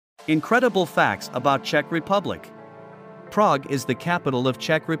Incredible facts about Czech Republic. Prague is the capital of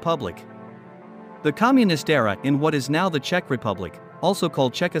Czech Republic. The communist era in what is now the Czech Republic, also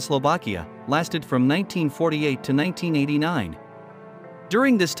called Czechoslovakia, lasted from 1948 to 1989.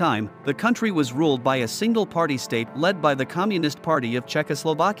 During this time, the country was ruled by a single-party state led by the Communist Party of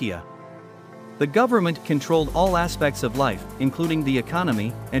Czechoslovakia. The government controlled all aspects of life, including the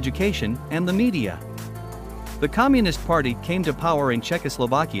economy, education, and the media. The Communist Party came to power in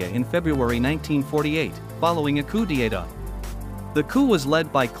Czechoslovakia in February 1948, following a coup d'état. The coup was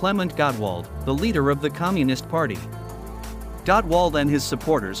led by Klement Gottwald, the leader of the Communist Party. Gottwald and his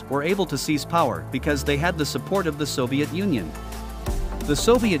supporters were able to seize power because they had the support of the Soviet Union. The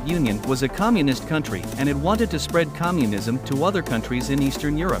Soviet Union was a communist country and it wanted to spread communism to other countries in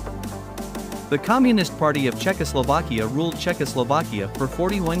Eastern Europe. The Communist Party of Czechoslovakia ruled Czechoslovakia for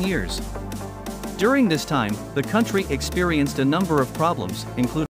 41 years. During this time, the country experienced a number of problems, including